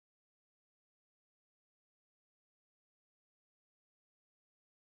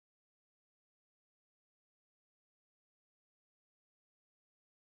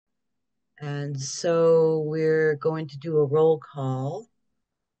And so we're going to do a roll call.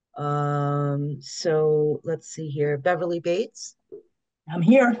 So let's see here. Beverly Bates. I'm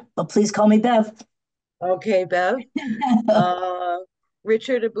here, but please call me Bev. Okay, Bev. Uh,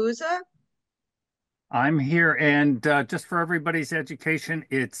 Richard Abuza. I'm here, and just for everybody's education,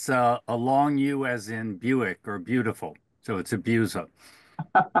 it's a long U as in Buick or beautiful. So it's Abusa.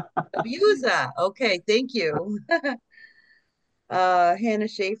 Abuza. Okay, thank you. Hannah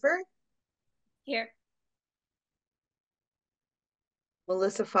Schaefer. Here.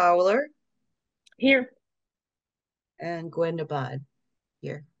 Melissa Fowler. Here. And Gwen Abad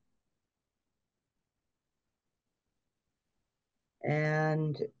here.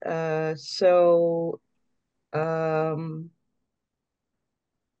 And um,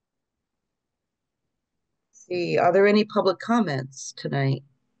 see, are there any public comments tonight?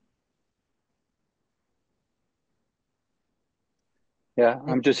 Yeah,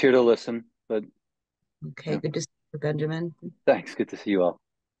 I'm just here to listen, but Okay, yeah. good to see you, Benjamin. Thanks. Good to see you all.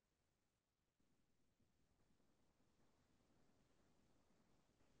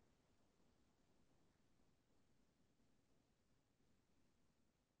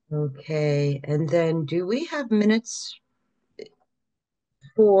 Okay, and then do we have minutes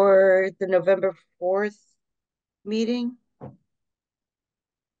for the November 4th meeting?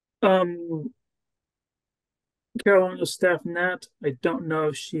 Carolyn was staff Nat. I don't know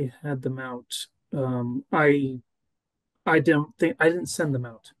if she had them out. I didn't send them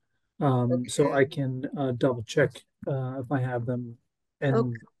out. So I Okay. can double check if I have them, Okay,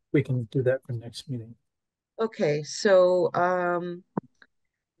 and we can do that for next meeting. okay, so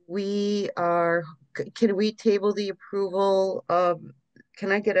can we table the approval of,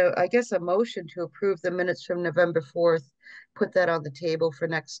 can I get I guess a motion to approve the minutes from November 4th, put that on the table for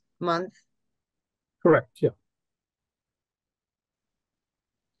next month? Correct, yeah.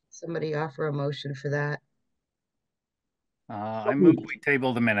 Somebody offer a motion for that. I move we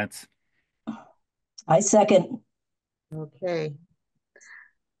table the minutes. I second. Okay.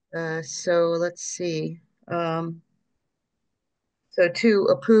 So let's see. So to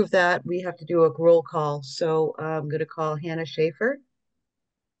approve that, we have to do a roll call. So I'm going to call Hannah Schaefer,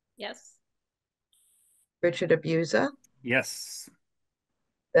 Yes. Richard Abuza, Yes.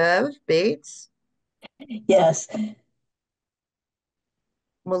 Bev Bates, Yes.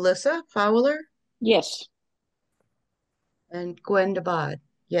 Melissa Fowler, Yes. and Gwen Dabad.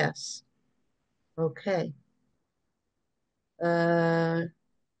 Yes. Okay. Uh,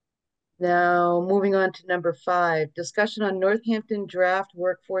 Now moving on to number 5, discussion on Northampton draft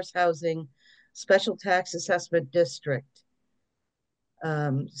workforce housing special tax assessment district.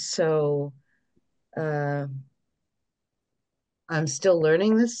 So uh, I'm still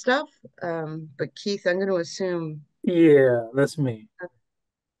learning this stuff, but Keith, I'm going to assume, Yeah, that's me. So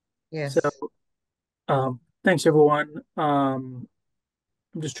yes. thanks everyone. I'm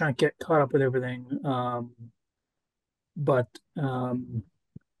just trying to get caught up with everything. But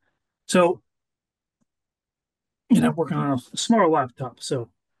so working on a smaller laptop.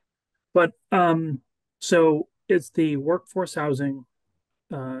 But so it's the workforce housing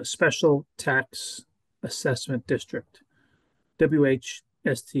special tax assessment district,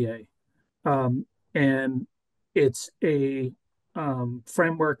 WHSTA. And it's a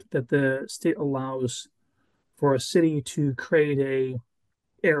framework that the state allows for a city to create a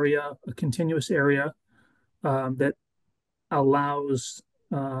continuous area that allows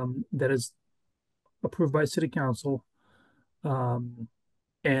that is approved by city council, um,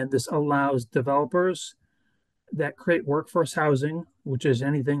 and this allows developers that create workforce housing, which is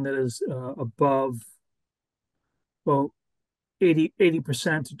anything that is above, well,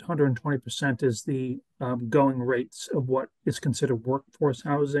 80% to 120% is the going rates of what is considered workforce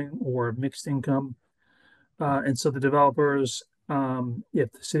housing or mixed income. And so the developers,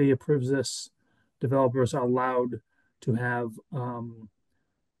 if the city approves this, developers are allowed to have,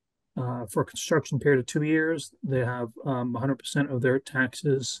 for a construction period of 2 years, they have 100% of their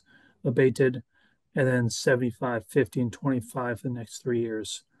taxes abated, and then 75, 50, and 25 for the next 3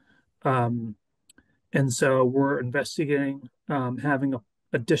 years. Um, and so we're investigating having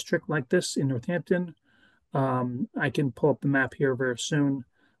a district like this in Northampton. I can pull up the map here very soon,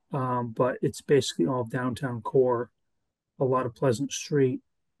 but it's basically all downtown core, a lot of Pleasant Street,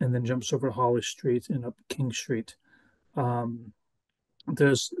 and then jumps over to Holly Street and up King Street. Um,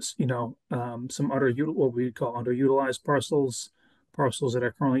 there's some what we call underutilized parcels that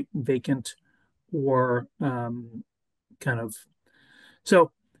are currently vacant, or kind of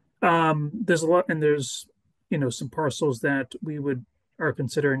so there's a lot, and there's some parcels that we would are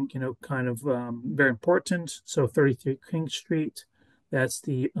considering kind of very important. So 33 King Street, That's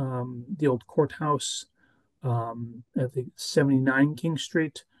the old courthouse at the 79 King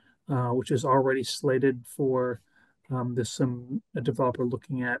Street, which is already slated for there's a developer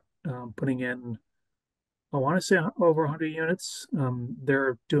looking at putting in, I want to say over 100 units.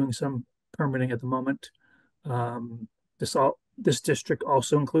 They're doing some permitting at the moment. Um, this district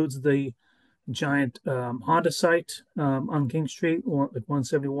also includes the giant Honda site on King Street, like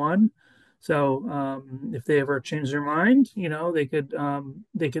 171. So if they ever change their mind, they could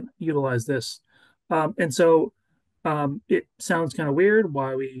utilize this. And so it sounds kind of weird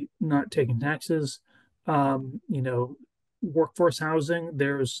why we not taking taxes. You know, workforce housing,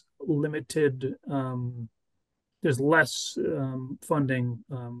 there's less funding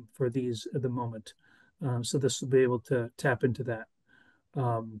for these at the moment. So this will be able to tap into that.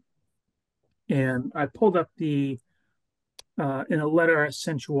 Um, and I pulled up in a letter I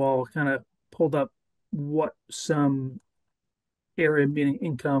sent you all, kind of pulled up what some area median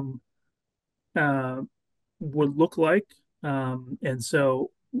income uh, would look like. And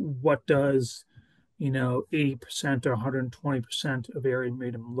so what does, 80% or 120% of area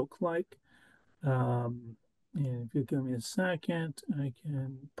median look like? And if you give me a second, I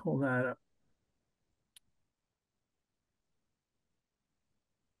can pull that up.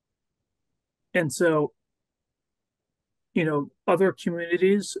 And so, other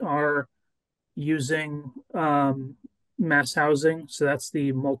communities are using mass housing. So that's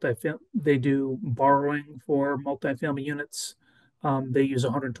the multi-family. They do borrowing for multifamily units. They use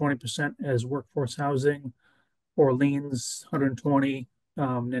 120% as workforce housing. Orleans 120,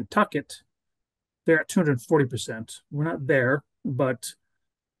 Nantucket, they're at 240%. We're not there, but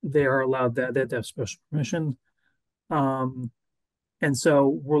they are allowed that. They have special permission. Um, and so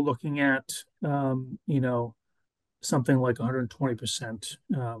we're looking at, something like 120%.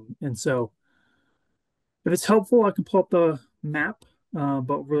 And so if it's helpful, I can pull up the map,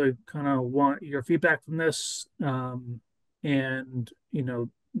 but really kind of want your feedback from this. And the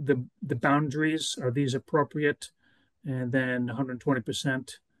boundaries, are these appropriate? And then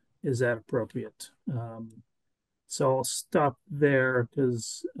 120%, is that appropriate? So I'll stop there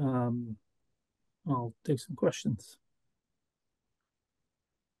because I'll take some questions.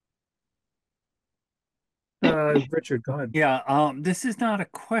 Richard, go ahead. Yeah, this is not a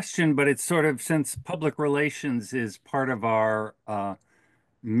question, but it's sort of, since public relations is part of our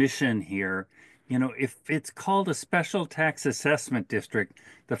mission here. If it's called a special tax assessment district,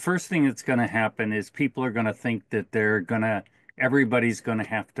 the first thing that's going to happen is people are going to think that everybody's going to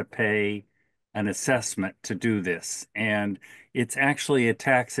have to pay an assessment to do this. And it's actually a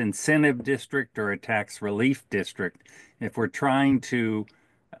tax incentive district or a tax relief district. If we're trying to,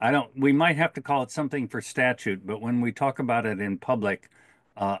 we might have to call it something for statute, but when we talk about it in public,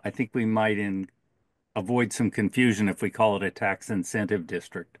 I think we might avoid some confusion if we call it a tax incentive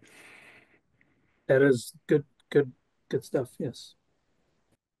district. That is good, good, good stuff. Yes.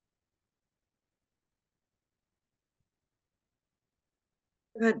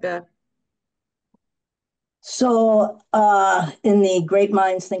 Go ahead, Beth. So in the Great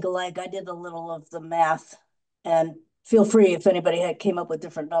Minds Think Alike, I did a little of the math, and feel free if anybody came up with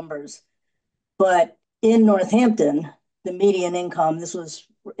different numbers. But in Northampton, the median income, this was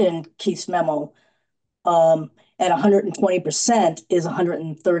in Keith's memo, at 120% is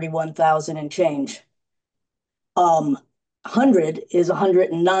 131,000 and change. 100 is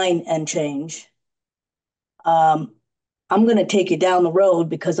 109 and change. I'm going to take you down the road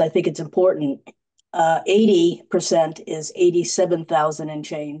because I think it's important. 80% is 87,000 and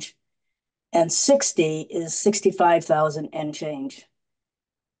change, and 60 is 65,000 and change.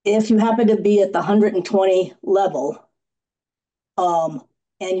 If you happen to be at the 120 level,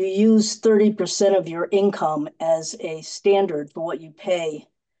 and you use 30% of your income as a standard for what you pay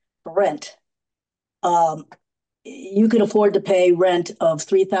for rent, you can afford to pay rent of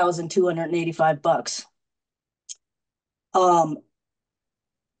 $3,285. I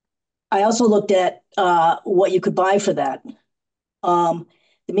also looked at what you could buy for that. The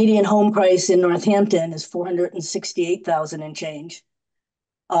median home price in Northampton is 468,000 and change.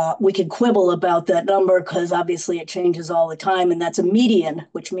 We could quibble about that number because obviously it changes all the time, and that's a median,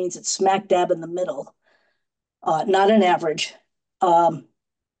 which means it's smack dab in the middle, not an average.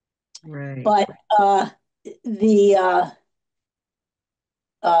 Right. But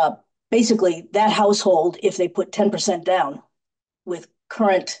basically that household, if they put 10% down with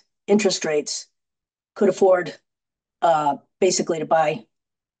current interest rates, could afford basically to buy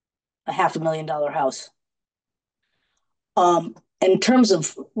a $500,000 house. In terms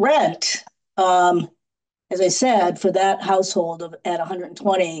of rent, as I said, for that household at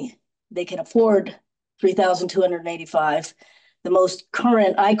 120, they can afford 3,285. the most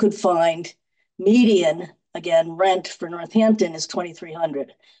current I could find median, again, rent for Northampton is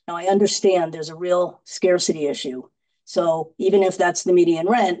 2,300. Now I understand there's a real scarcity issue. So even if that's the median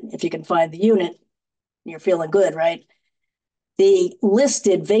rent, if you can find the unit, you're feeling good, right? The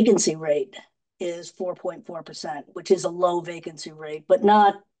listed vacancy rate is 4.4%, which is a low vacancy rate, but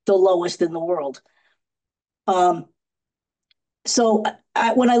not the lowest in the world. So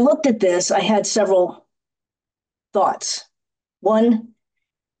when I looked at this, I had several thoughts. One,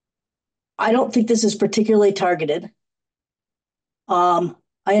 I don't think this is particularly targeted. I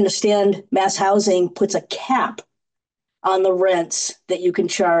understand mass housing puts a cap on the rents that you can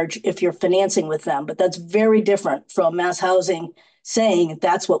charge if you're financing with them, but that's very different from mass housing saying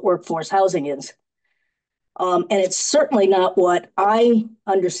that's what workforce housing is. And it's certainly not what I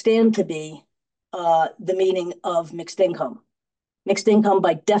understand to be the meaning of mixed income. Mixed income,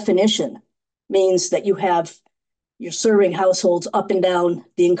 by definition, means that you're serving households up and down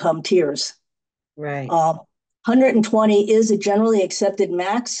the income tiers. Right. 120 is a generally accepted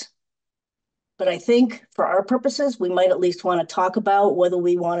max, but I think for our purposes, we might at least want to talk about whether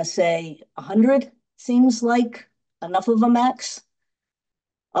we want to say 100 seems like enough of a max.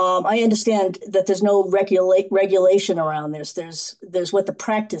 I understand that there's no regulation around this. There's what the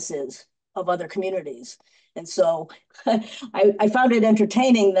practice is of other communities. And so I found it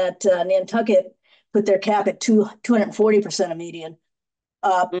entertaining that Nantucket put their cap at 240% of median.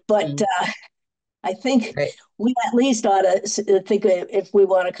 But I think Right. we at least ought to think if we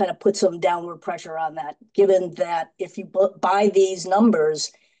want to kind of put some downward pressure on that, given that if you buy these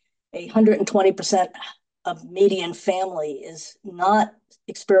numbers, 120% of median family is not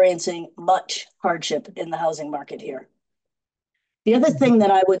experiencing much hardship in the housing market here. The other thing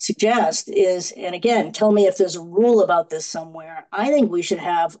that I would suggest is, and again, tell me if there's a rule about this somewhere, I think we should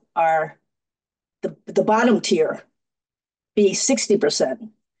have the bottom tier be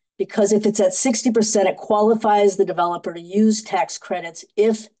 60%, because if it's at 60%, it qualifies the developer to use tax credits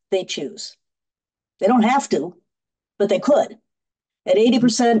if they choose. They don't have to, but they could. At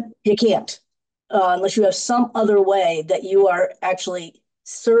 80%, you can't, unless you have some other way that you are actually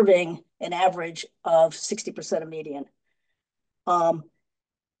serving an average of 60% of median. The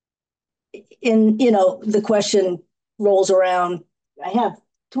question rolls around. I have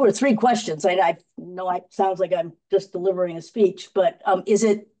 2 or 3 questions. I know it sounds like I'm just delivering a speech, but is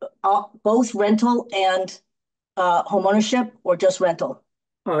it both rental and homeownership, or just rental?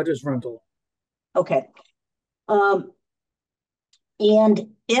 Just rental. Okay. And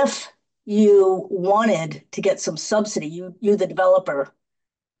if you wanted to get some subsidy, you the developer,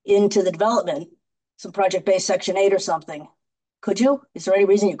 into the development, some project-based Section 8 or something, could you? Is there any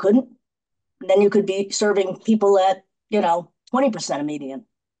reason you couldn't? And then you could be serving people at 20% of median.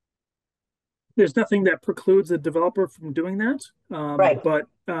 There's nothing that precludes the developer from doing that. Right. But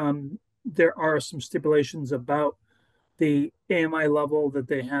there are some stipulations about the AMI level that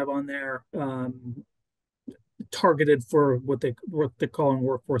they have on there, targeted for what they're calling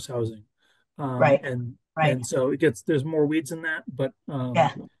workforce housing. Right. And so there's more weeds in that, but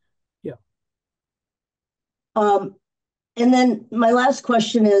Yeah. Yeah. And then my last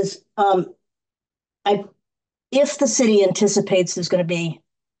question is, if the city anticipates there's going to be,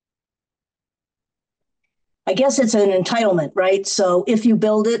 I guess it's an entitlement, right? So if you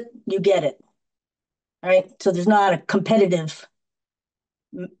build it, you get it, right? So there's not a competitive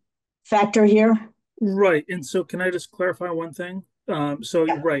factor here. Right. And so can I just clarify one thing? So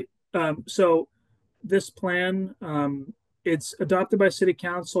Yeah. you're right. So this plan, it's adopted by city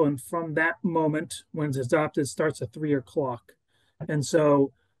council, and from that moment when it's adopted, it starts a 3-year clock. And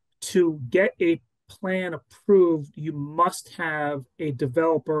so to get a plan approved, you must have a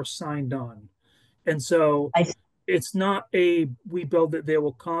developer signed on. And so it's not we build it, they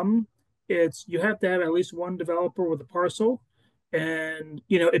will come. It's you have to have at least one developer with a parcel. And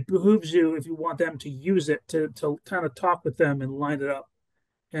it behooves you, if you want them to use it, to kind of talk with them and line it up.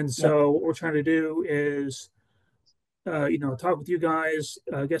 And so what we're trying to do is talk with you guys,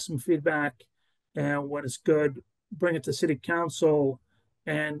 get some feedback, and when it's good, bring it to city council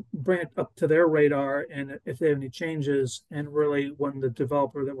and bring it up to their radar. And if they have any changes, and really when the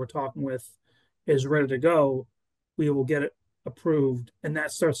developer that we're talking with is ready to go, we will get it approved, and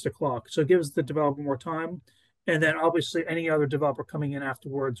that starts the clock. So it gives the developer more time. And then obviously any other developer coming in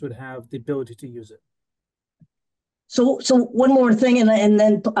afterwards would have the ability to use it. So one more thing, and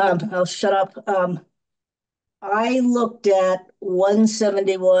then I'll shut up. I looked at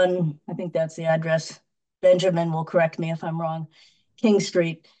 171, I think that's the address. Benjamin will correct me if I'm wrong, King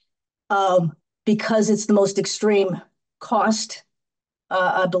Street, because it's the most extreme cost,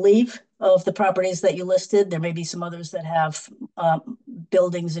 I believe, of the properties that you listed. There may be some others that have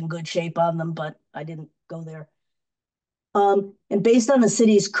buildings in good shape on them, but I didn't go there. And based on the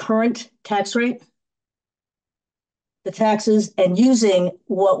city's current tax rate, the taxes, and using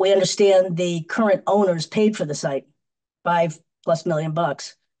what we understand the current owners paid for the site, $5+ million,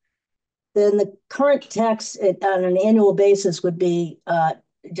 then the current tax on an annual basis would be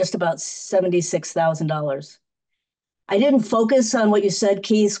just about $76,000. I didn't focus on what you said,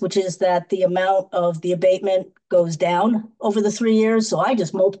 Keith, which is that the amount of the abatement goes down over the 3 years. So I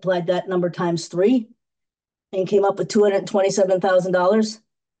just multiplied that number times 3 and came up with $227,000.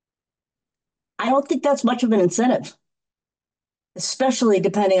 I don't think that's much of an incentive, especially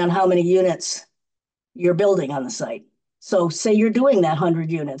depending on how many units you're building on the site. So say you're doing that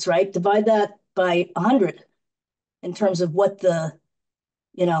 100 units, right? Divide that by 100 in terms of what the,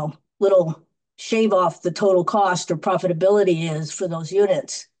 little shave off the total cost or profitability is for those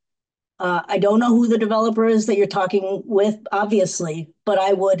units. I don't know who the developer is that you're talking with, obviously, but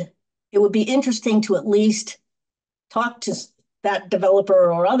it would be interesting to at least talk to that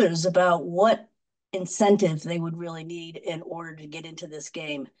developer or others about what incentive they would really need in order to get into this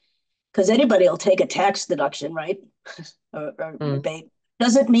game. Because anybody will take a tax deduction, right? or rebate.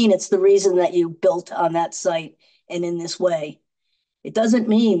 Doesn't mean it's the reason that you built on that site and in this way. It doesn't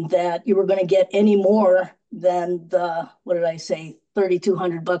mean that you were going to get any more than the, what did I say,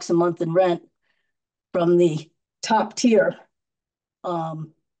 $3,200 a month in rent from the top tier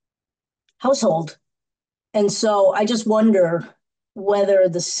household. And so I just wonder whether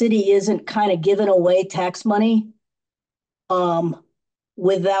the city isn't kind of giving away tax money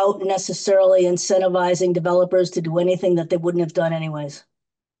without necessarily incentivizing developers to do anything that they wouldn't have done anyways.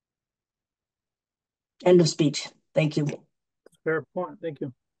 End of speech. Thank you. Fair point. Thank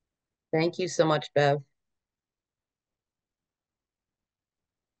you. Thank you so much, Bev.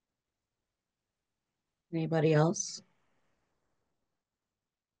 Anybody else?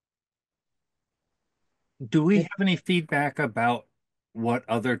 Do we have any feedback about what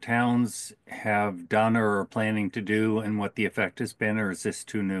other towns have done or are planning to do and what the effect has been, or is this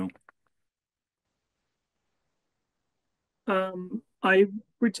too new? I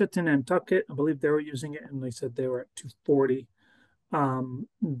reached out to Nantucket. I believe they were using it, and they said they were at 240.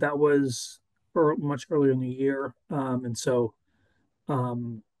 That was much earlier in the year, and so I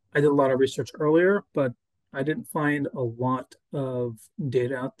did a lot of research earlier, but I didn't find a lot of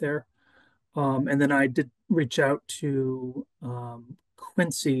data out there. And then I did reach out to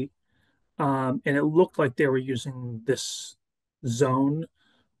Quincy, and it looked like they were using this zone,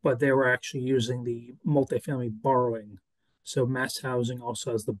 but they were actually using the multifamily borrowing. So mass housing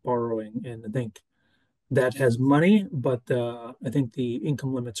also has the borrowing, and I think that has money, but I think the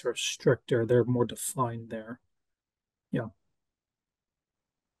income limits are stricter. They're more defined there. Yeah.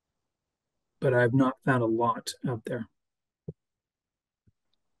 But I've not found a lot out there.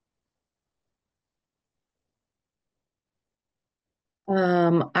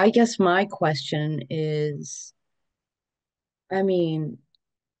 I guess my question is, I mean,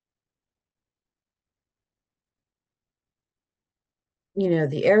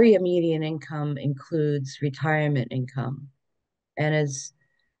 the area median income includes retirement income, and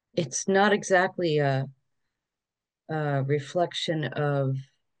it's not exactly a reflection of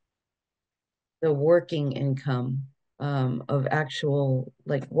the working income of actual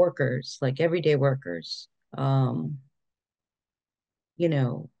like workers, like everyday workers. Um, you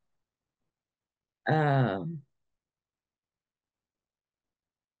know, um,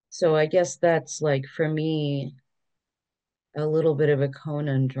 so I guess that's like for me a little bit of a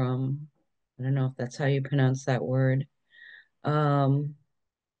conundrum. I don't know if that's how you pronounce that word. Um,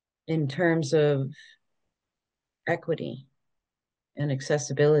 in terms of equity and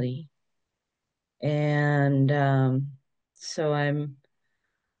accessibility. And so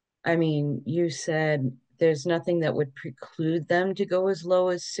I mean, you said there's nothing that would preclude them to go as low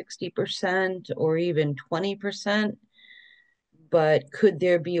as 60% or even 20%, but could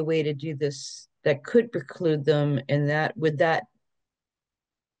there be a way to do this that could preclude them? And that would that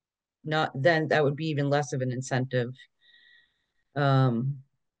not, then that would be even less of an incentive. Um,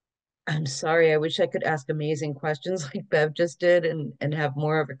 I'm sorry, I wish I could ask amazing questions like Bev just did and have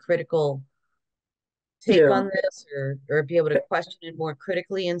more of a critical take Yeah, on this or be able to question it more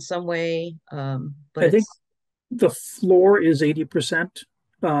critically in some way. But I think it's the floor is 80%,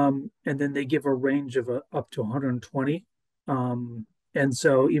 and then they give a range of up to 120. And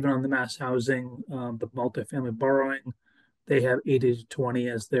so even on the mass housing, the multifamily borrowing, they have 80 to 20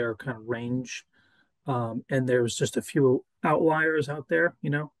 as their kind of range. And there's just a few outliers out there,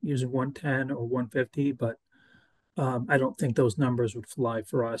 using 110 or 150, but I don't think those numbers would fly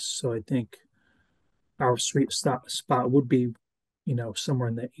for us. So I think our spot would be, somewhere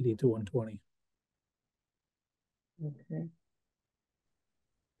in the 80 to 120. Okay.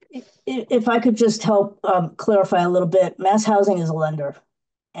 If I could just help clarify a little bit, Mass Housing is a lender,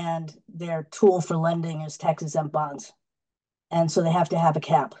 and their tool for lending is tax exempt bonds. And so they have to have a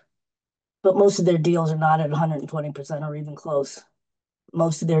cap. But most of their deals are not at 120% or even close.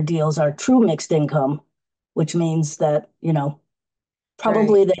 Most of their deals are true mixed income, which means that, Right.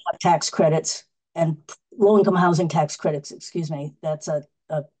 probably they have tax credits and low income housing tax credits, excuse me. That's a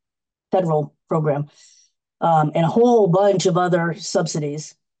federal program, and a whole bunch of other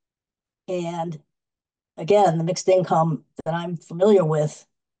subsidies. And again, the mixed income that I'm familiar with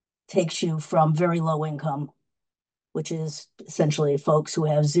takes you from very low income, which is essentially folks who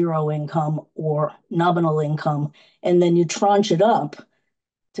have zero income or nominal income, and then you tranche it up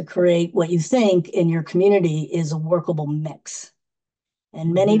to create what you think in your community is a workable mix.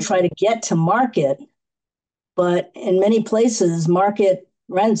 And many Mhm. try to get to market, but in many places, market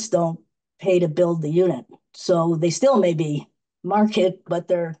rents don't pay to build the unit. So they still may be market, but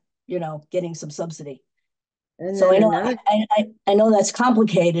they're, getting some subsidy. And So then I know another, I know that's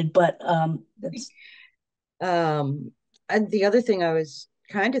complicated, but that's um, and the other thing I was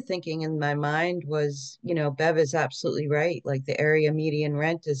kind of thinking in my mind was, Bev is absolutely right. Like the area median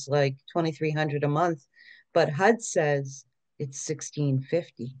rent is like 2,300 a month, but HUD says it's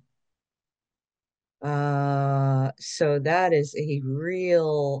 1,650. So that is a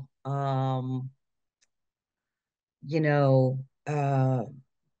real, you know,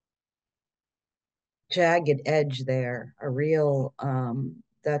 jagged edge there, a real,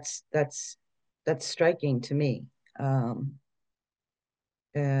 that's striking to me. Um,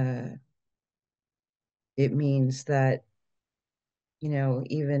 uh, it means that,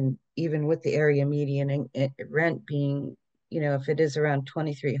 even with the area median and rent being, if it is around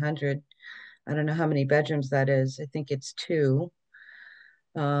 2,300, I don't know how many bedrooms that is. I think it's two.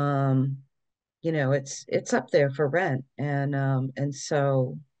 Um, it's up there for rent. And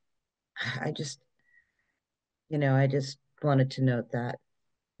so I just, I just wanted to note that.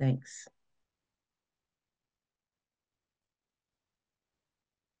 Thanks.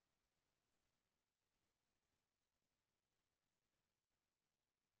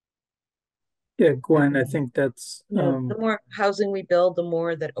 Yeah, Gwen, I think that's The more housing we build, the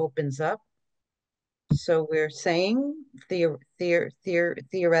more that opens up. So we're saying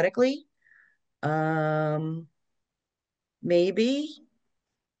theoretically, um, maybe,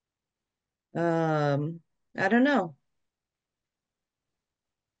 I don't know.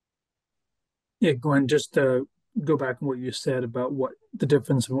 yeah, Gwen, just to go back on what you said about what the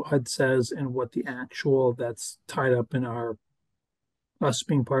difference in what HUD says and what the actual that's tied up in our us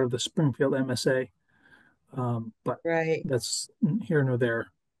being part of the Springfield MSA. But Right, that's here nor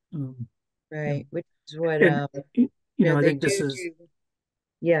there. Um, you know, right. Which is what, and I they think this do is, do.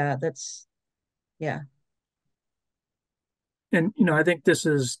 Yeah, yeah. and I think this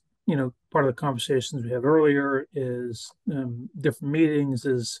is, part of the conversations we have earlier is different meetings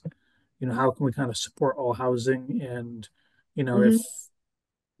is, how can we kind of support all housing and, if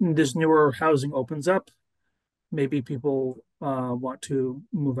Hmm. this newer housing opens up, maybe people want to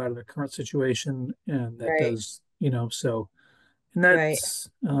move out of their current situation, and that Right, does, so, and right. that's,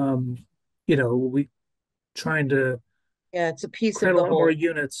 we trying to Yeah, it's a piece create of a the lot more whole.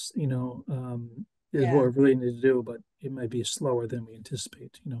 units, is what Yeah. we really need to do, but it might be slower than we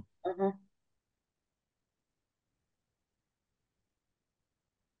anticipate. Uh-huh.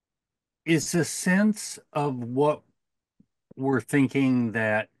 Is a sense of what we're thinking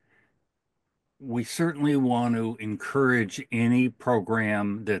that we certainly want to encourage any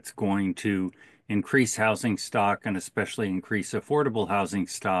program that's going to increase housing stock and especially increase affordable housing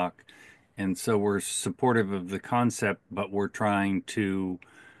stock. And so we're supportive of the concept, but we're trying to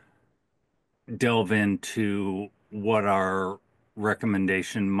delve into what our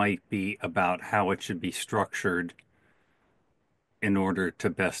recommendation might be about how it should be structured in order to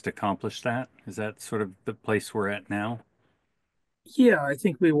best accomplish that. Is that sort of the place we're at now? Yeah, I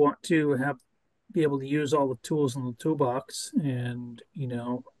think we want to be able to use all the tools in the toolbox and,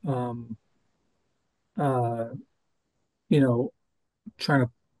 uh, you know, trying to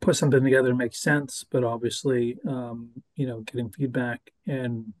put something together to make sense, but obviously, getting feedback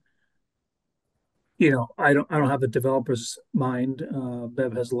and, I don't have the developer's mind.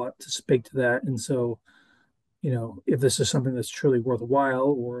 Bev has a lot to speak to that. And so, if this is something that's truly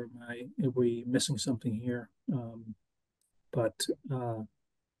worthwhile, or are we missing something here? But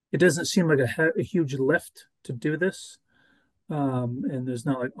it doesn't seem like a huge lift to do this. and there's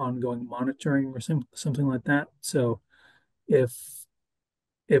not like ongoing monitoring or something like that. So if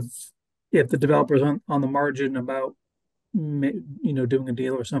if if the developer's on the margin about doing a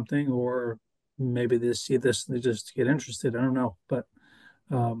deal or something, or maybe they see this and they just get interested, I don't know, but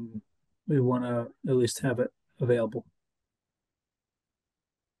um, we want to at least have it available.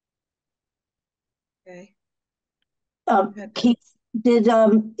 Okay. Keith, did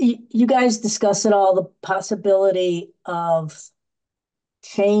you guys discuss at all the possibility of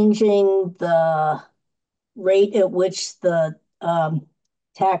changing the rate at which the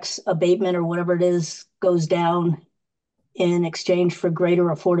tax abatement or whatever it is goes down in exchange for greater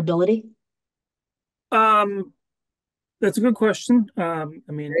affordability? Um, that's a good question. I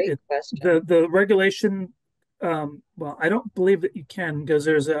mean, Great question. the regulation. Well, I don't believe that you can because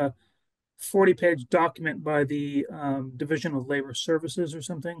there's a 40-page document by the Division of Labor Services or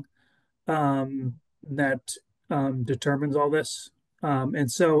something that determines all this.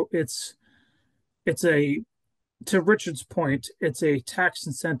 And so it's a to Richard's point, it's a tax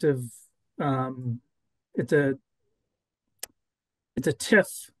incentive. Um, it's a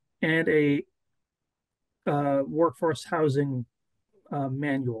TIF and a workforce housing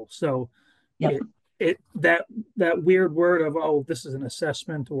manual. So Yep. that weird word of, oh, this is an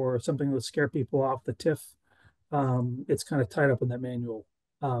assessment or something that would scare people off, the TIF, it's kind of tied up in that manual.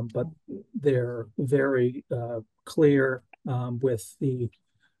 But they're very clear with the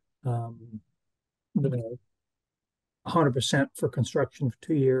 100% for construction for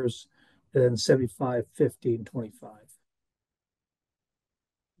 2 years, and then 75, 50, and 25.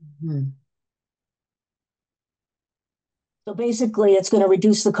 Hmm. So basically, it's going to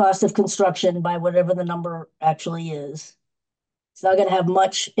reduce the cost of construction by whatever the number actually is. It's not going to have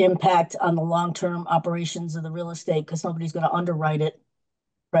much impact on the long-term operations of the real estate because nobody's going to underwrite it,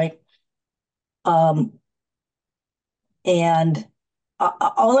 right? Um, and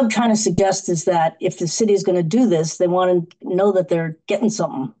all I'm trying to suggest is that if the city is going to do this, they want to know that they're getting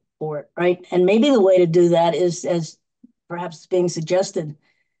something for it, right? And maybe the way to do that is, as perhaps being suggested,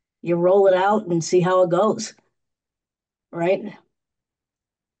 you roll it out and see how it goes, right?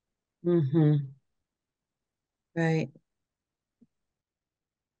 Mm-hmm. Right.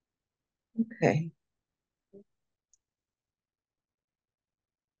 Okay.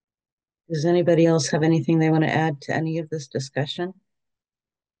 Does anybody else have anything they want to add to any of this discussion?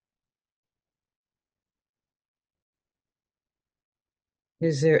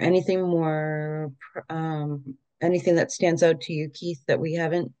 Is there anything more, anything that stands out to you, Keith, that we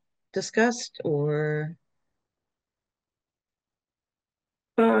haven't discussed or?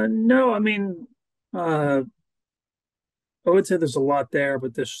 No, I mean, I would say there's a lot there,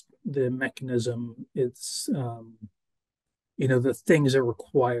 but the mechanism, it's the things that are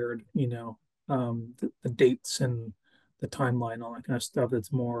required, the dates and the timeline, all that kind of stuff.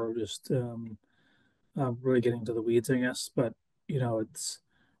 It's more just really getting to the weeds, I guess. But it's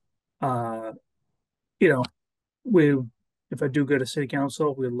uh, you know, we if I do go to city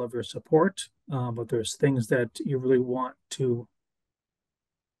council, we love your support. But there's things that you really want to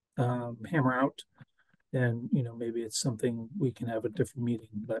hammer out, then maybe it's something we can have a different meeting.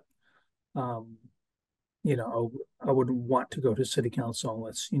 But um, I wouldn't want to go to city council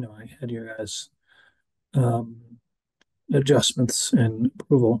unless I had your guys' um, adjustments and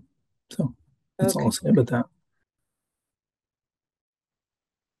approval. So that's all Okay. I'll say about that.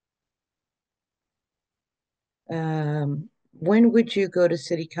 When would you go to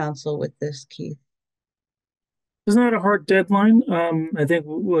city council with this, Keith? Isn't that a hard deadline? I think,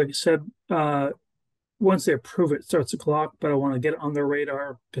 like I said, once they approve it, it starts the clock, but I want to get it on their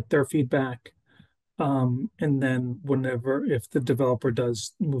radar, get their feedback. And then whenever, if the developer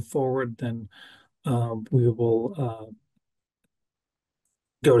does move forward, then we will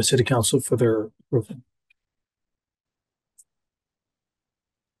go to city council for their approval.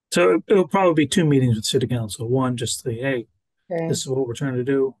 So it'll probably be two meetings with city council. One, just say, hey, Okay. this is what we're trying to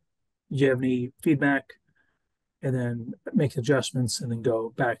do. Do you have any feedback? And then make adjustments and then go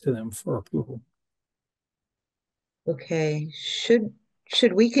back to them for approval. Okay. Should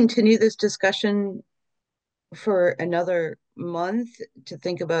we continue this discussion for another month to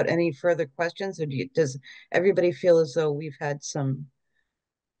think about any further questions, or does everybody feel as though we've had some,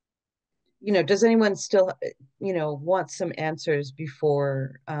 does anyone still, want some answers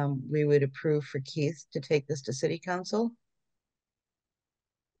before we would approve for Keith to take this to city council?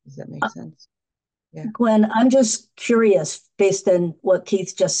 Does that make sense? Yeah. Gwen, I'm just curious based on what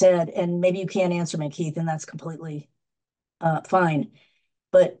Keith just said, and maybe you can't answer me, Keith, and that's completely fine.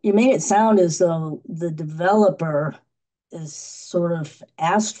 But you made it sound as though the developer is sort of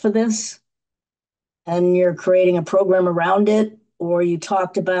asked for this. and you're creating a program around it, or you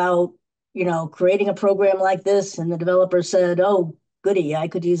talked about, creating a program like this and the developer said, oh, goody, I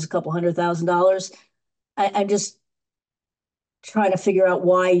could use a couple $100,000. I'm just trying to figure out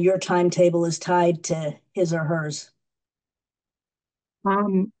why your timetable is tied to his or hers.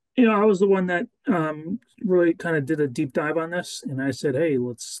 I was the one that really kind of did a deep dive on this, and I said, "Hey,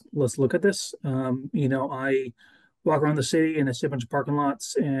 let's look at this." I walk around the city and I see a bunch of parking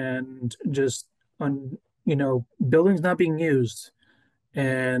lots and just on buildings not being used,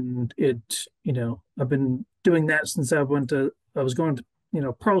 and I've been doing that since I was going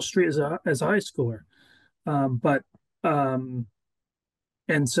to Pearl Street as a high schooler, but um,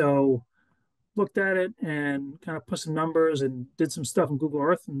 and so looked at it and kind of put some numbers and did some stuff in Google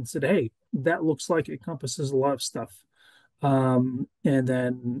Earth and said, hey, that looks like it encompasses a lot of stuff. And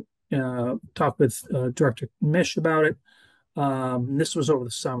then talked with Director Mish about it. This was over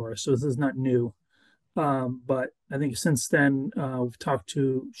the summer, so this is not new. But I think since then,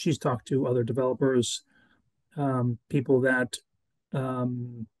 she's talked to other developers, people that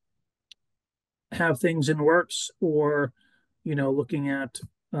um, have things in works or, looking at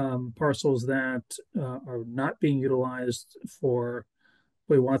parcels that are not being utilized for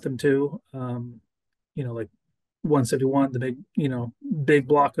what we want them to. Like 171, the big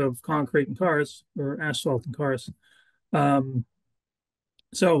block of concrete and cars or asphalt and cars. Um,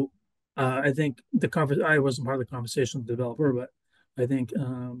 so I think I wasn't part of the conversation with the developer, but I think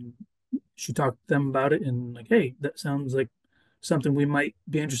she talked to them about it and like, hey, that sounds like something we might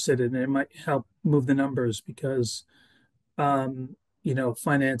be interested in. And it might help move the numbers because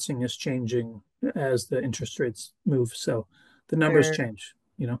financing is changing as the interest rates move. So the numbers Sure. change.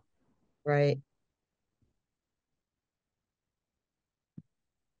 Right.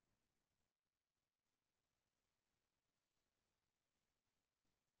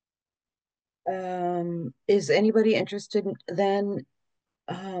 Is anybody interested then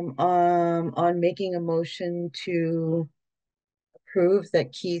on making a motion to approve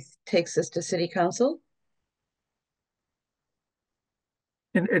that Keith takes this to city council?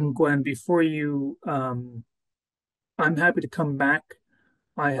 And Gwen, before I'm happy to come back.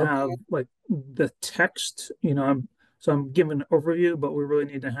 I have Okay, like the text, I'm giving an overview, but we really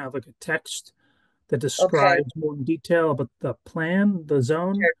need to have like a text that okay, describes more in detail about the plan, the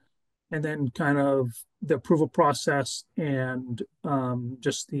zone, sure. and then kind of the approval process and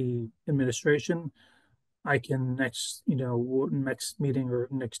just the administration. I can next meeting or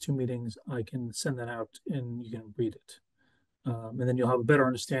next two meetings, I can send that out and you can read it. And then you'll have a better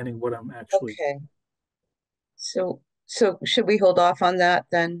understanding of what I'm actually. Okay. So should we hold off on that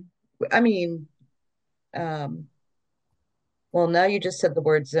then? I mean, um, well, now you just said the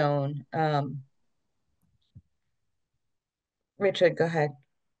word zone. Richard, go ahead.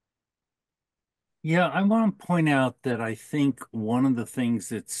 Yeah, I want to point out that I think one of the things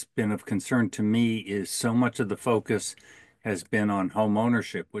that's been of concern to me is so much of the focus has been on home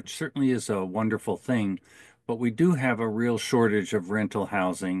ownership, which certainly is a wonderful thing, but we do have a real shortage of rental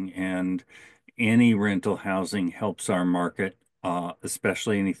housing, and any rental housing helps our market,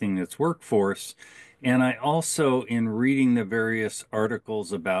 especially anything that's workforce. And I also, in reading the various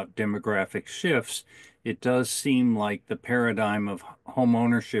articles about demographic shifts, it does seem like the paradigm of home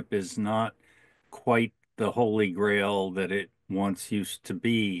ownership is not quite the holy grail that it once used to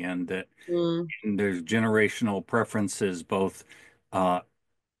be, and that Mm, there's generational preferences, both uh,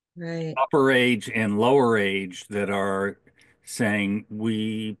 right. upper age and lower age, that are saying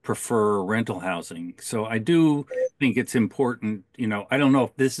we prefer rental housing. So I do think it's important, I don't know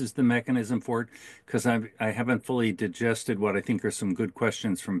if this is the mechanism for it because I haven't fully digested what I think are some good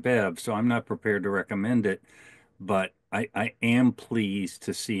questions from Bev, so I'm not prepared to recommend it, but I am pleased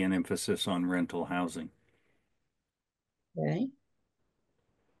to see an emphasis on rental housing. Okay,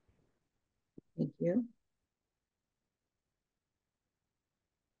 thank you.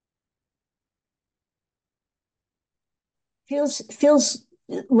 Feels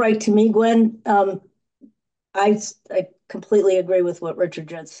right to me, Gwen. I completely agree with what Richard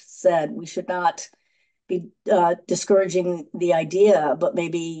just said. We should not be discouraging the idea, but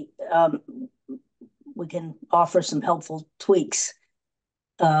maybe we can offer some helpful tweaks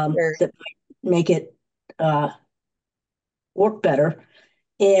Sure. that might make it work better.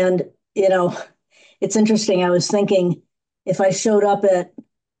 And, you know, it's interesting. I was thinking if I showed up at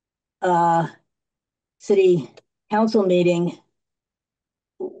a city council meeting,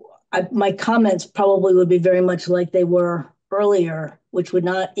 my comments probably would be very much like they were earlier, which would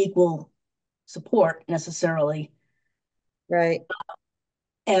not equal support necessarily. Right.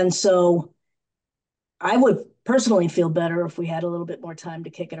 And so I would personally feel better if we had a little bit more time to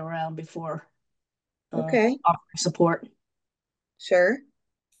kick it around before Okay, offering support. sure.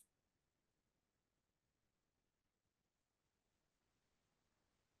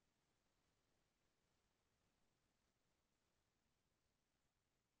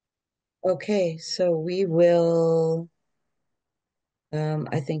 Okay, so we will,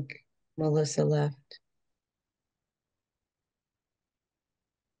 I think Melissa left.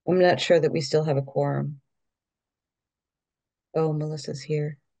 I'm not sure that we still have a quorum. Oh, Melissa's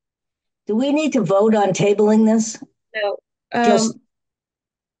here. Do we need to vote on tabling this? No. Just,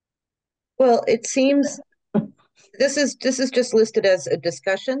 Well, it seems this is just listed as a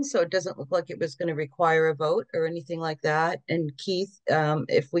discussion, so it doesn't look like it was going to require a vote or anything like that. And Keith,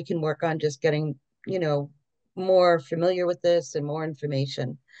 if we can work on just getting, you know, more familiar with this and more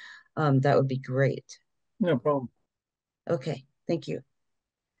information, that would be great. No problem. Okay, thank you.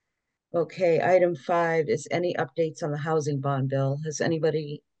 Okay, item 5 is any updates on the housing bond bill. Has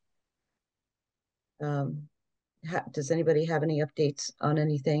anybody, um, does anybody have any updates on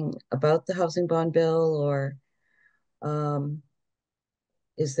anything about the housing bond bill, or um,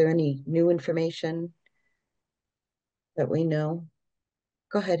 is there any new information that we know?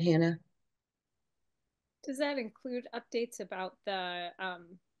 Go ahead, Hannah. Does that include updates about the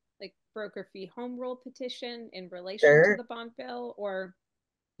like broker fee home rule petition in relation to Sure. the bond bill, or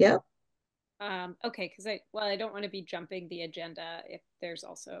Yep, okay, because I don't want to be jumping the agenda if there's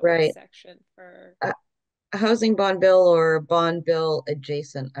also a right. section for A housing bond bill or a bond bill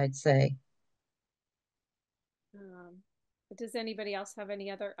adjacent, I'd say. um, does anybody else have any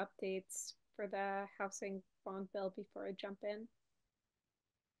other updates for the housing bond bill before I jump in?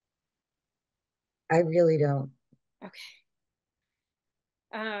 I really don't. Okay.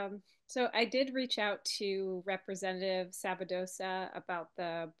 So I did reach out to Representative Sabadosa about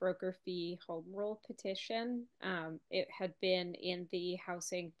the broker fee home rule petition. It had been in the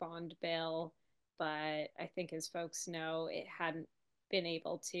housing bond bill, but I think as folks know, it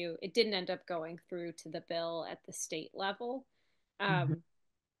didn't end up going through to the bill at the state level. Mhm. Um,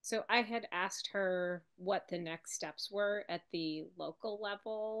 so I had asked her what the next steps were at the local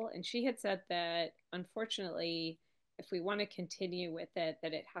level, and she had said that unfortunately, if we want to continue with it,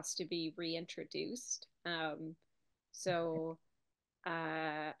 that it has to be reintroduced. So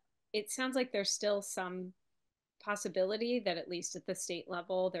uh, it sounds like there's still some possibility that at least at the state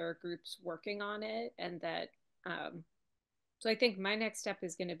level there are groups working on it, and that so I think my next step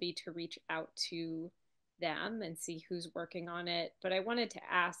is going to be to reach out to them and see who's working on it. But I wanted to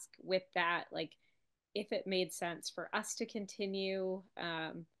ask with that, like, if it made sense for us to continue,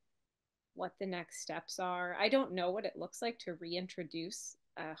 what the next steps are. I don't know what it looks like to reintroduce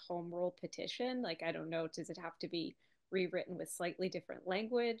a home rule petition. Like, I don't know, does it have to be rewritten with slightly different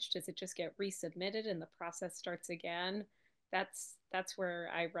language? Does it just get resubmitted and the process starts again? That's where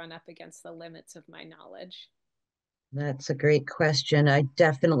I run up against the limits of my knowledge. That's a great question. I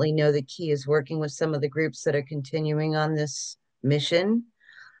definitely know that Key is working with some of the groups that are continuing on this mission.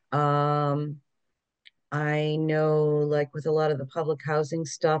 Um, I know, like with a lot of the public housing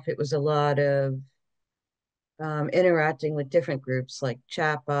stuff, it was a lot of interacting with different groups like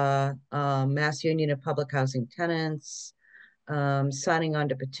CHAPA, Mass Union of Public Housing Tenants, signing on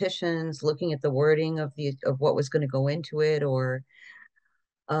to petitions, looking at the wording of what was going to go into it, or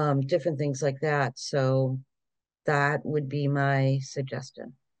different things like that. So that would be my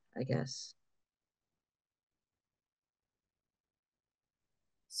suggestion, I guess.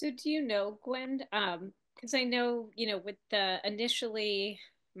 So do you know, Gwen? Because I know, with the initially,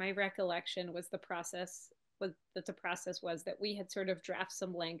 my recollection was the process was that we had sort of draft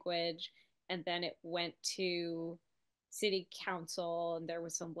some language, and then it went to city council, and there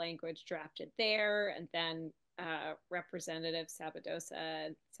was some language drafted there, and then Representative Sabadosa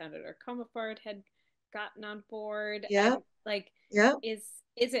and Senator Comafort had gotten on board. Yeah, I'm like, yeah. is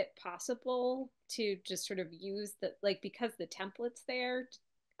is it possible to just sort of use the, like, because the template's there,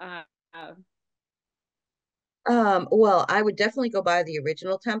 uh, uh, Well, I would definitely go by the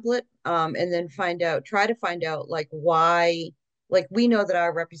original template, and then try to find out like why, like we know that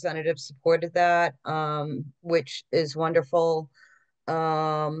our representatives supported that, which is wonderful.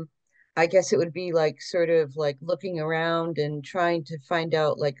 Um, I guess it would be like sort of like looking around and trying to find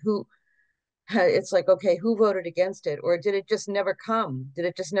out like it's like, okay, who voted against it? Or did it just never come? Did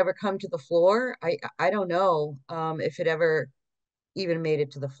it just never come to the floor? I don't know, if it ever even made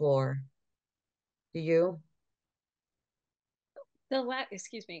it to the floor. Do you?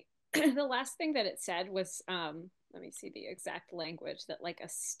 excuse me, the last thing that it said was, let me see the exact language, that like a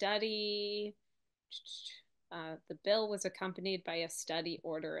study, the bill was accompanied by a study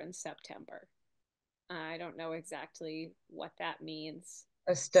order in September. I don't know exactly what that means.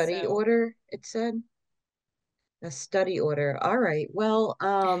 A study So order, it said? A study order. All right. Well,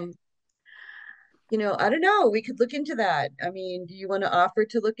 I don't know. We could look into that. I mean, do you want to offer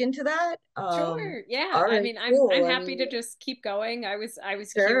to look into that? Sure. Yeah. All I right, mean, I'm cool. I happy mean, to just keep going. I was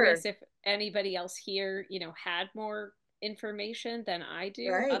sure. curious if anybody else here, had more information than I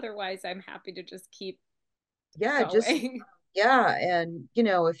do. Right. Otherwise, I'm happy to just keep Yeah, just going. yeah, and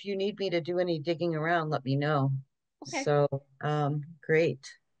if you need me to do any digging around, let me know. Okay. So, great.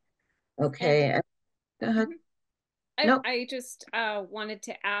 And Okay. Go ahead. mhm. I Nope. I just wanted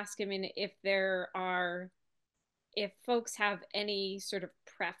to ask, I mean, if folks have any sort of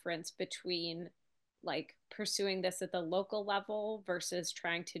preference between like pursuing this at the local level versus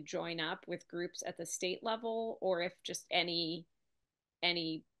trying to join up with groups at the state level, or if just any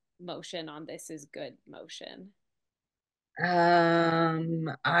motion on this is good motion.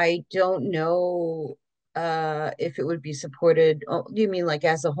 I don't know if it would be supported. Oh, do you mean like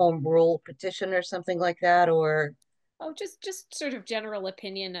as a home rule petition or something like that, or Oh, just sort of general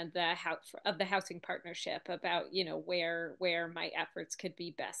opinion of the housing partnership about, where my efforts could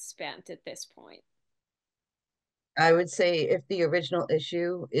be best spent at this point. I would say if the original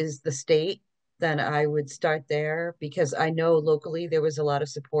issue is the state, then I would start there because I know locally there was a lot of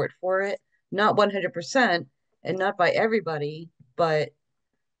support for it. Not 100% and not by everybody, but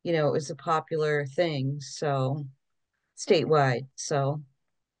it was a popular thing, so Okay, statewide. So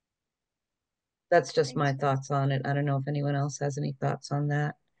that's just thanks. my thoughts on it. I don't know if anyone else has any thoughts on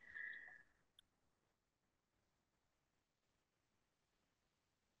that.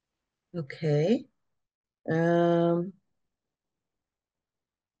 Okay. Um,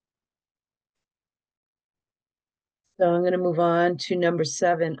 so I'm going to move on to number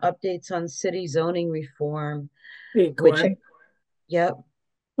 7, updates on city zoning reform, Hey, which, Glenn, yep,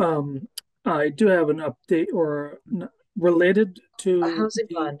 um, I do have an update related a to housing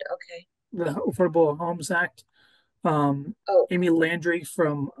fund. Okay. the Affordable Homes Act. Oh, Amy Landry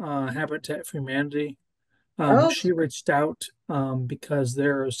from Habitat for Humanity, oh, she reached out because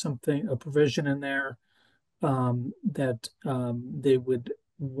there is a provision in there that they would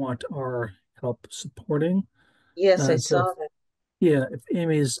want our help supporting. yes, I So, saw that. yeah, if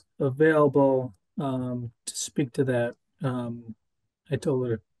Amy's available to speak to that, I told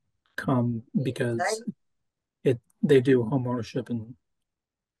her to come because they do home ownership and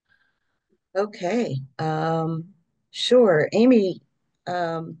Okay. Sure. Amy,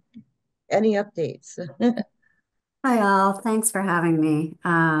 um, any updates? Hi, all. Thanks for having me.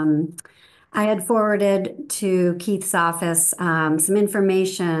 I had forwarded to Keith's office some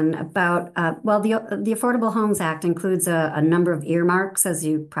information about, well, the Affordable Homes Act includes a number of earmarks, as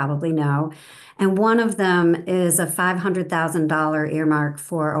you probably know. And one of them is a $500,000 earmark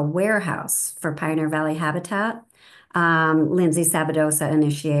for a warehouse for Pioneer Valley Habitat. Lindsay Sabadosa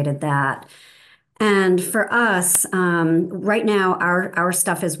initiated that. And for us, right now, our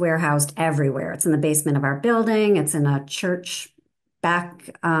stuff is warehoused everywhere. It's in the basement of our building. It's in a church back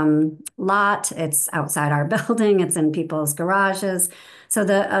lot. It's outside our building. It's in people's garages. So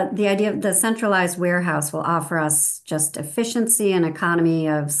the idea of the centralized warehouse will offer us just efficiency and economy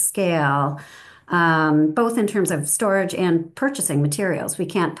of scale, both in terms of storage and purchasing materials. We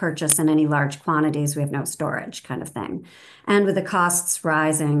can't purchase in any large quantities. We have no storage kind of thing. And with the costs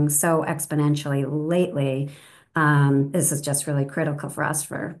rising so exponentially lately, this is just really critical for us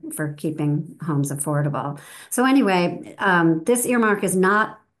for keeping homes affordable. So anyway, this earmark is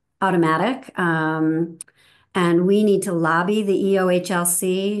not automatic. And we need to lobby the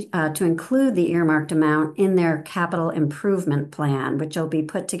EOHLC to include the earmarked amount in their capital improvement plan, which will be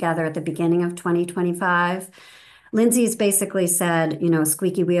put together at the beginning of 2025. Lindsay's basically said,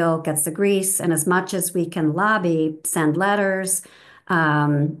 squeaky wheel gets the grease, and as much as we can lobby, send letters,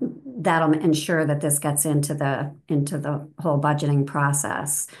 that'll ensure that this gets into the whole budgeting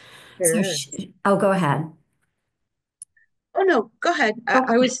process. So, Sure. oh, go ahead. Oh no, go ahead. I, Oh,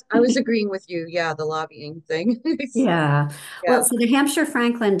 I was I was agreeing with you. Yeah, the lobbying thing. yeah. Yeah. Well, so the Hampshire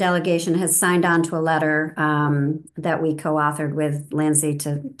Franklin delegation has signed on to a letter that we co-authored with Lindsay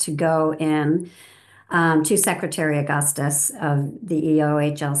to go in to Secretary Augustus of the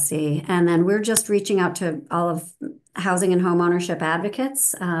EOHLC. And then we're just reaching out to all of housing and home ownership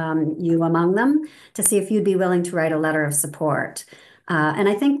advocates, you among them, to see if you'd be willing to write a letter of support. And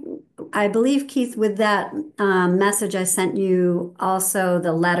I believe, Keith, with that message, I sent you also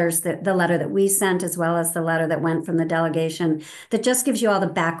the letter that we sent, as well as the letter that went from the delegation that just gives you all the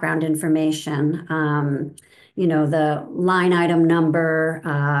background information. The line item number,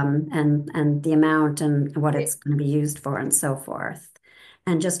 and the amount and what Right. it's going to be used for and so forth.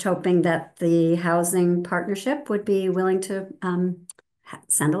 And just hoping that the housing partnership would be willing to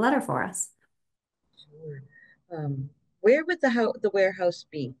send a letter for us. Sure. Where would the warehouse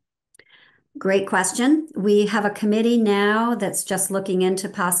be? Great question. We have a committee now that's just looking into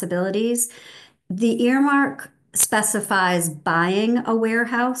possibilities. The earmark specifies buying a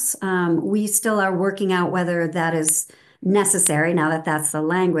warehouse. We still are working out whether that is necessary now that that's the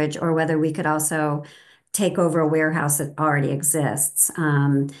language, or whether we could also take over a warehouse that already exists.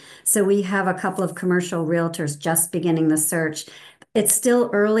 So we have a couple of commercial realtors just beginning the search. It's still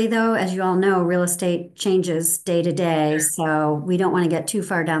early though, as you all know, real estate changes day to day. So we don't want to get too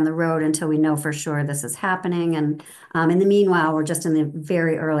far down the road until we know for sure this is happening. And in the meanwhile, we're just in the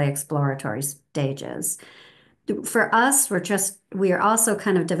very early exploratory stages. For us, we are also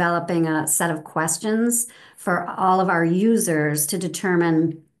kind of developing a set of questions for all of our users to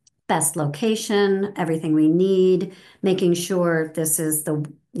determine best location, everything we need, making sure this is the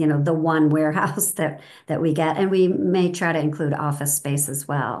one warehouse that we get. And we may try to include office space as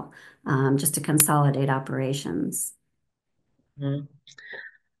well, just to consolidate operations. Hmm.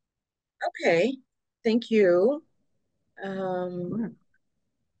 Okay, thank you. Does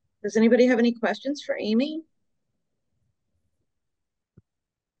anybody have any questions for Amy?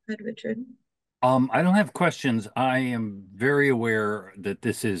 Go ahead, Richard. I don't have questions. I am very aware that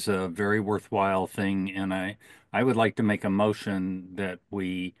this is a very worthwhile thing, and I would like to make a motion that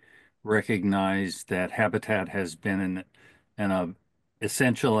we recognize that Habitat has been an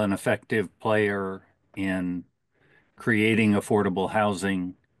essential and effective player in creating affordable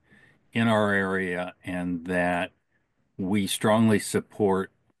housing in our area, and that we strongly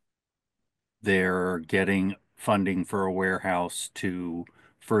support their getting funding for a warehouse to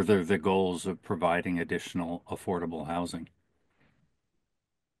further the goals of providing additional affordable housing.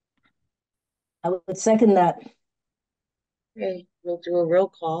 I would second that. Okay, we'll do a roll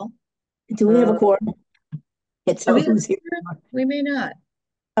call. Do we have a quorum? It's Do we have who's here. We may not.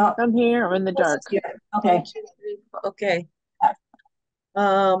 Oh, I'm here. I'm in the dark. okay. 1, 2, 3, 4. Okay.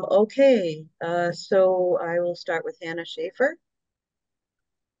 Okay. So I will start with Hannah Schaefer,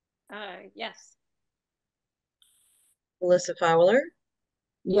 Yes. Melissa Fowler,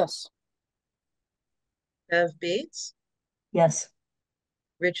 Yes. Bev Bates, Yes.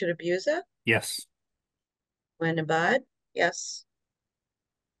 Richard Abuza, Yes. Gwen Abad. Yes.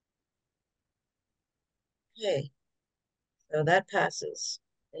 Okay. So that passes.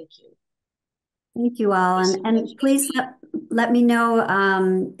 Thank you. Thank you all. Thank you so much, And please Amy. let me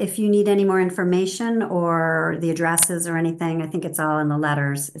know if you need any more information or the addresses or anything. I think it's all in the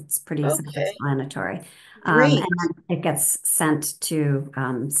letters. It's pretty Okay, self-explanatory. And great. then it gets sent to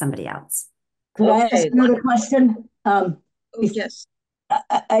somebody else. Could I ask Okay, another question? oh, yes.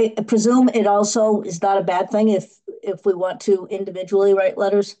 I presume it also is not a bad thing if we want to individually write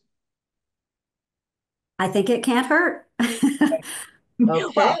letters. I think it can't hurt. Well,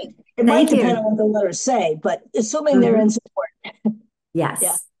 Okay. it might Thank depend you. on what the letters say, but assuming they're in support. Yeah.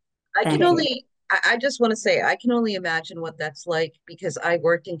 Yes. I can Thank you. only, I just want to say, I can only imagine what that's like because I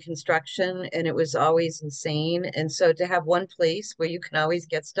worked in construction and it was always insane. And so to have one place where you can always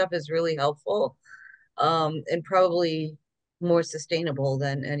get stuff is really helpful, and probably more sustainable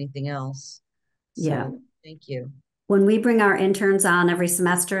than anything else. Yeah. So thank you. When we bring our interns on every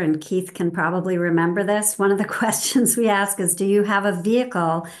semester, and Keith can probably remember this, one of the questions we ask is, do you have a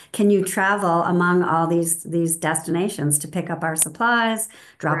vehicle? Can you travel among all these destinations to pick up our supplies,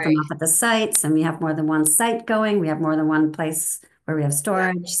 drop them Right. off at the sites? And we have more than one site going. We have more than one place where we have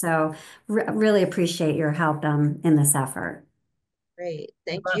storage. Yeah, So really appreciate your help in this effort. great.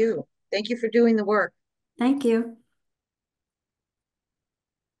 Thank you. Thank you for doing the work. Thank you.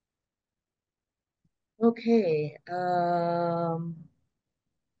 Okay.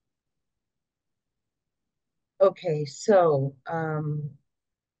 Okay, so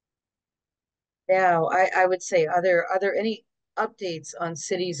now I would say, are there any updates on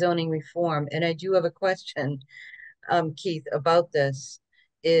city zoning reform? And I do have a question, Keith, about this.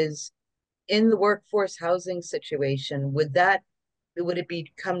 Is in the workforce housing situation, would it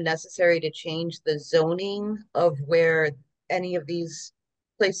become necessary to change the zoning of where any of these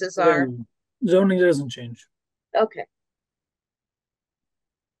places are? No, zoning doesn't change. Okay.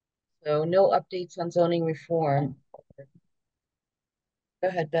 So no updates on zoning reform. Go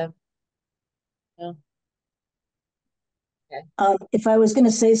ahead, Bev. No? Okay. If I was going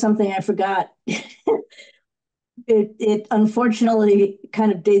to say something, I forgot. It unfortunately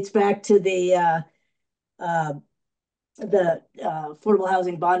kind of dates back to the affordable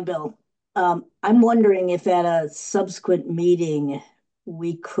housing bond bill. I'm wondering if at a subsequent meeting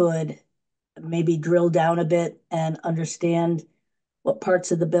we could maybe drill down a bit and understand what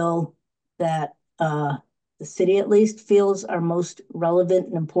parts of the bill that the city at least feels are most relevant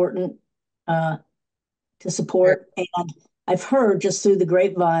and important to support. And I've heard just through the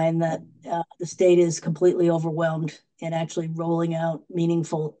grapevine that the state is completely overwhelmed in actually rolling out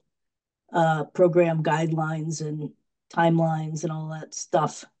meaningful program guidelines and timelines and all that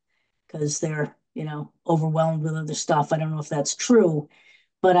stuff because they're, overwhelmed with other stuff. I don't know if that's true,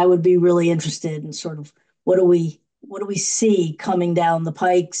 but I would be really interested in sort of what do we see coming down the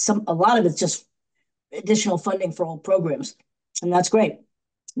pike? A lot of it's just additional funding for old programs, and that's great.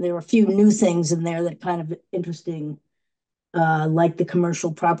 There are a few new things in there that kind of interesting, like the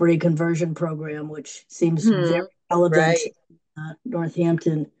commercial property conversion program, which seems very relevant Right.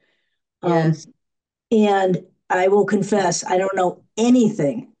 Northampton. Yes. And I will confess, I don't know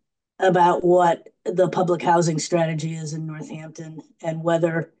anything about what the public housing strategy is in Northampton and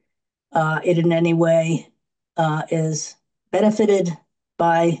whether it in any way is benefited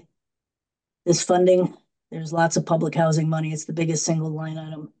by this funding. There's lots of public housing money. It's the biggest single line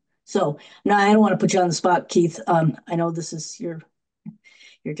item. So now I don't want to put you on the spot, Keith. I know this is you're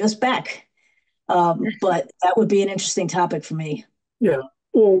just back, but that would be an interesting topic for me. Yeah.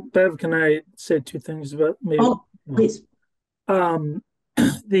 Well, Bev, can I say two things about maybe? Oh, please. Um,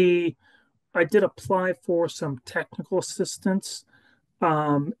 the I did apply for some technical assistance,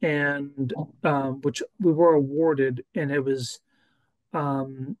 and which we were awarded, and it was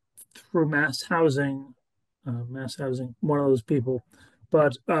through Mass Housing, one of those people.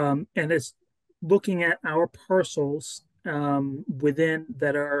 But and it's looking at our parcels within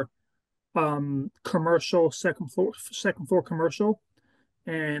that are commercial, second floor commercial,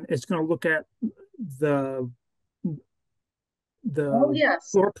 and it's going to look at the Oh, the yes.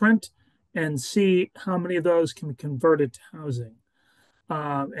 floor print and see how many of those can be converted to housing.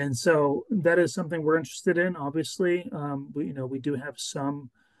 And so that is something we're interested in. Obviously, we do have some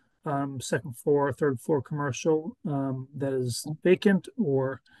second floor, third floor commercial that is vacant,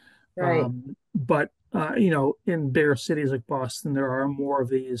 or Right. but in bigger cities like Boston, there are more of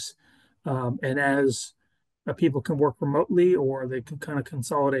these, and as people can work remotely or they can kind of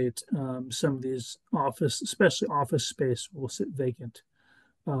consolidate, some of these office, especially office space, will sit vacant.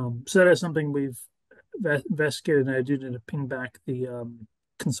 So that is something we've investigated, and I do need to ping back the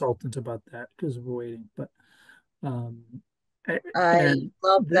consultant about that because we're waiting. But um, I and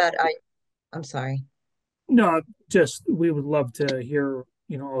love that. I'm sorry. no, just we would love to hear,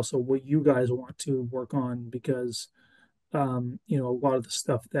 also what you guys want to work on because a lot of the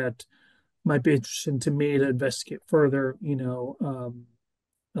stuff that might be interesting to me to investigate further,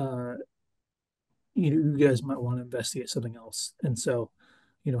 uh, you guys might want to investigate something else. And so,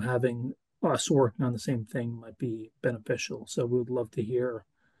 having us working on the same thing might be beneficial. So we would love to hear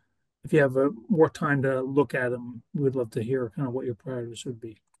if you have more time to look at them. We would love to hear kind of what your priorities would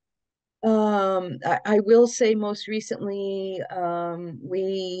be. I will say most recently,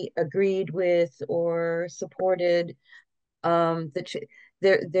 we agreed with or supported the ch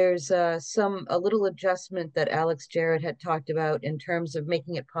there's a little adjustment that Alex Jarrett had talked about in terms of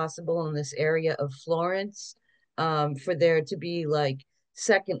making it possible in this area of Florence, for there to be like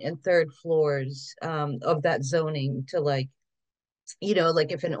second and third floors of that zoning to like,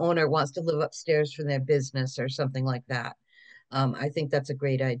 like if an owner wants to live upstairs from their business or something like that. I think that's a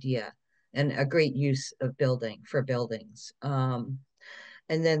great idea and a great use of buildings.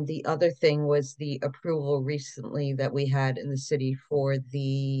 And then the other thing was the approval recently that we had in the city for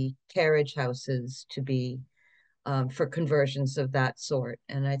the carriage houses to be for conversions of that sort.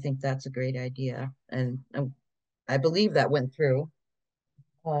 And I think that's a great idea. And I believe that went through.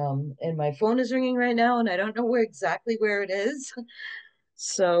 And my phone is ringing right now, and I don't know exactly where it is.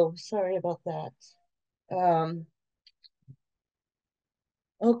 So sorry about that. Um,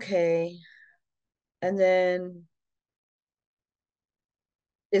 okay. And then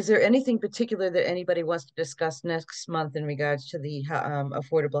is there anything particular that anybody wants to discuss next month in regards to the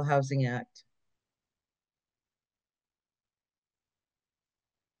Affordable Housing Act?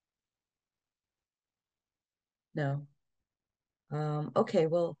 No. Okay,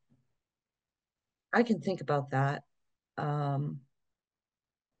 well, I can think about that. Um,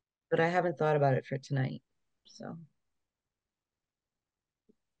 but I haven't thought about it for tonight. So,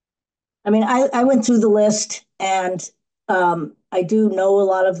 I mean, I went through the list and I do know a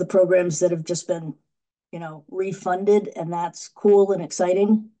lot of the programs that have just been, refunded, and that's cool and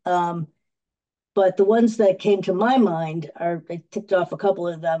exciting. But the ones that came to my mind are, I ticked off a couple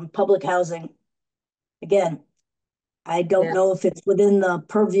of them. Public housing. Again, I don't yeah. know if it's within the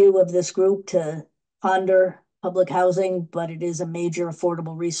purview of this group to ponder public housing, but it is a major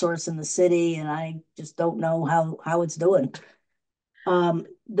affordable resource in the city, and I just don't know how it's doing.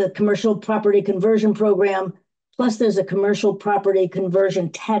 The commercial property conversion program, plus there's a commercial property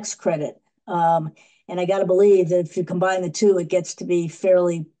conversion tax credit. And I got to believe that if you combine the two, it gets to be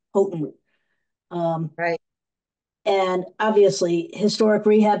fairly potent. Right. And obviously, historic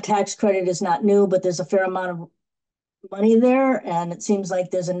rehab tax credit is not new, but there's a fair amount of money there. And it seems like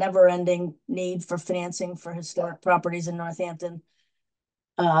there's a never ending need for financing for historic properties in Northampton.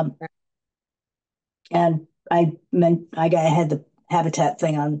 Um, and I had the habitat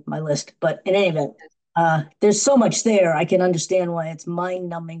thing on my list, but in any event, there's so much there. I can understand why it's mind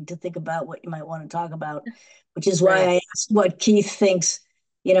numbing to think about what you might want to talk about, which is why Right. I asked what Keith thinks,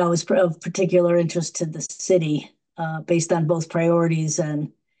 is of particular interest to the city, based on both priorities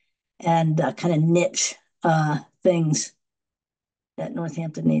and kind of niche things that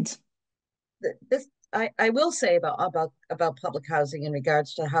Northampton needs. This I will say about public housing in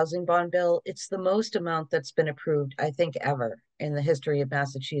regards to the housing bond bill, it's the most amount that's been approved, I think, ever in the history of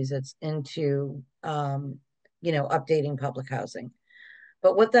Massachusetts into updating public housing.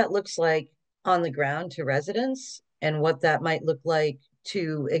 But what that looks like on the ground to residents and what that might look like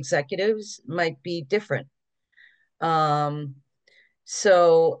to executives might be different. Um,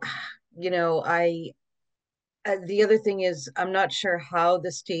 so, I the other thing is, I'm not sure how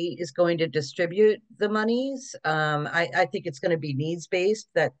the state is going to distribute the monies. I think it's going to be needs based,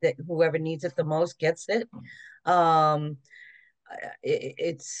 that whoever needs it the most gets it. Um,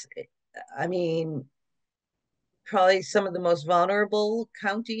 it's, I mean, probably some of the most vulnerable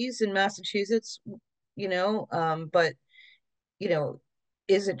counties in Massachusetts, but, you know,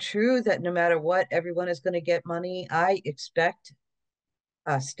 is it true that no matter what, everyone is going to get money? I expect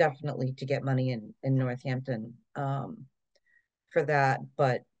us definitely to get money in Northampton. For that,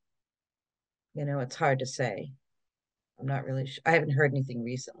 but it's hard to say. I'm not really sure. I haven't heard anything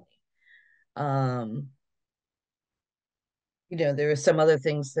recently. Um, there are some other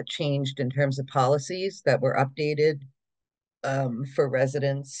things that changed in terms of policies that were updated for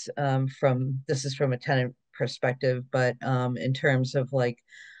residents from this is from a tenant perspective, but in terms of like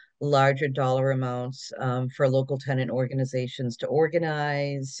larger dollar amounts for local tenant organizations to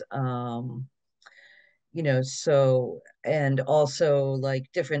organize. So, and also like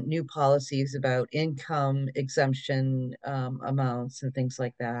different new policies about income exemption amounts and things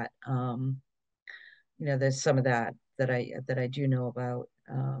like that. There's some of that I do know about.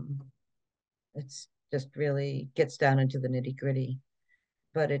 It's just really gets down into the nitty gritty,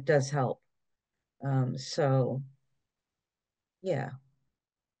 but it does help. So yeah.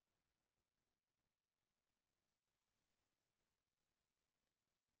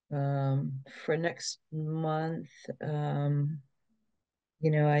 For next month, I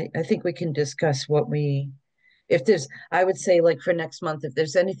think we can discuss if there's, I would say like for next month, if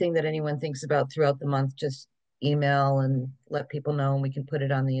there's anything that anyone thinks about throughout the month, just email and let people know and we can put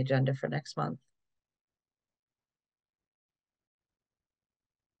it on the agenda for next month.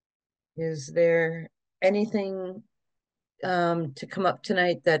 Is there anything to come up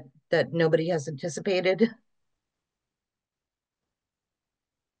tonight that nobody has anticipated?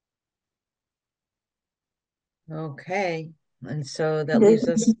 Okay. And so that leaves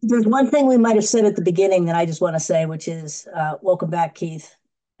us. There's one thing we might have said at the beginning that I just want to say, which is welcome back, Keith.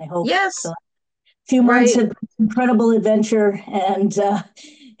 I hope Yes, the few months right. have been an incredible adventure, and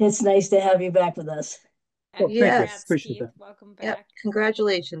it's nice to have you back with us. Well, thank you. Yes. Congrats, Appreciate Keith. that. Welcome Yep. back.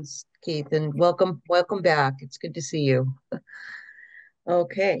 Congratulations, Keith, and welcome back. It's good to see you.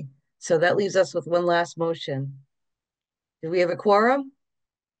 Okay. So that leaves us with one last motion. Do we have a quorum?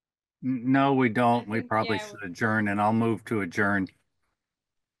 No, we don't. We think, probably yeah, should adjourn, and I'll move to adjourn.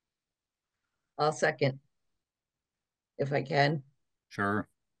 I'll second if I can. Sure.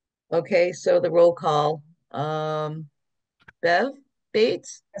 Okay, so the roll call. Bev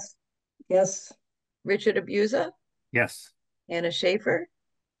Bates, Yes. Yes. Richard Abuza, Yes. Anna Schaefer,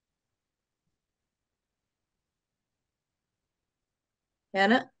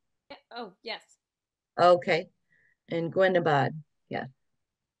 Hannah. oh, yes. Okay, and Gwendabad. Yeah.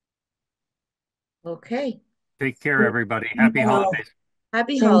 Okay. Take care, everybody. Happy holidays.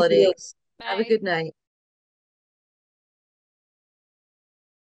 Happy Same to you. holidays. Have a Bye. good night.